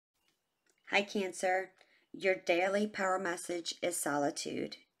Hi, Cancer. Your daily power message is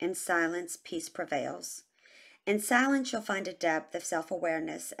solitude. In silence, peace prevails. In silence, you'll find a depth of self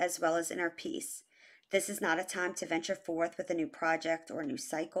awareness as well as inner peace. This is not a time to venture forth with a new project or a new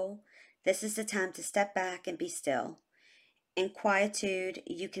cycle. This is the time to step back and be still. In quietude,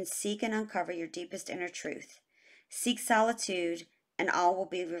 you can seek and uncover your deepest inner truth. Seek solitude, and all will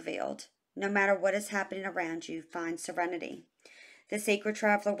be revealed. No matter what is happening around you, find serenity. The sacred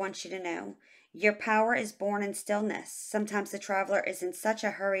traveler wants you to know your power is born in stillness. Sometimes the traveler is in such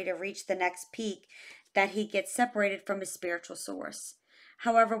a hurry to reach the next peak that he gets separated from his spiritual source.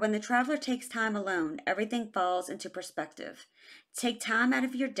 However, when the traveler takes time alone, everything falls into perspective. Take time out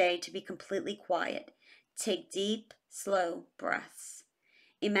of your day to be completely quiet. Take deep, slow breaths.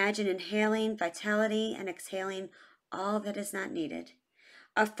 Imagine inhaling vitality and exhaling all that is not needed.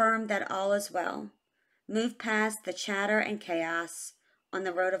 Affirm that all is well. Move past the chatter and chaos on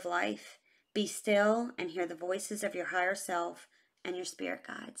the road of life. Be still and hear the voices of your higher self and your spirit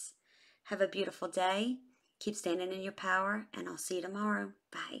guides. Have a beautiful day. Keep standing in your power, and I'll see you tomorrow.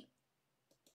 Bye.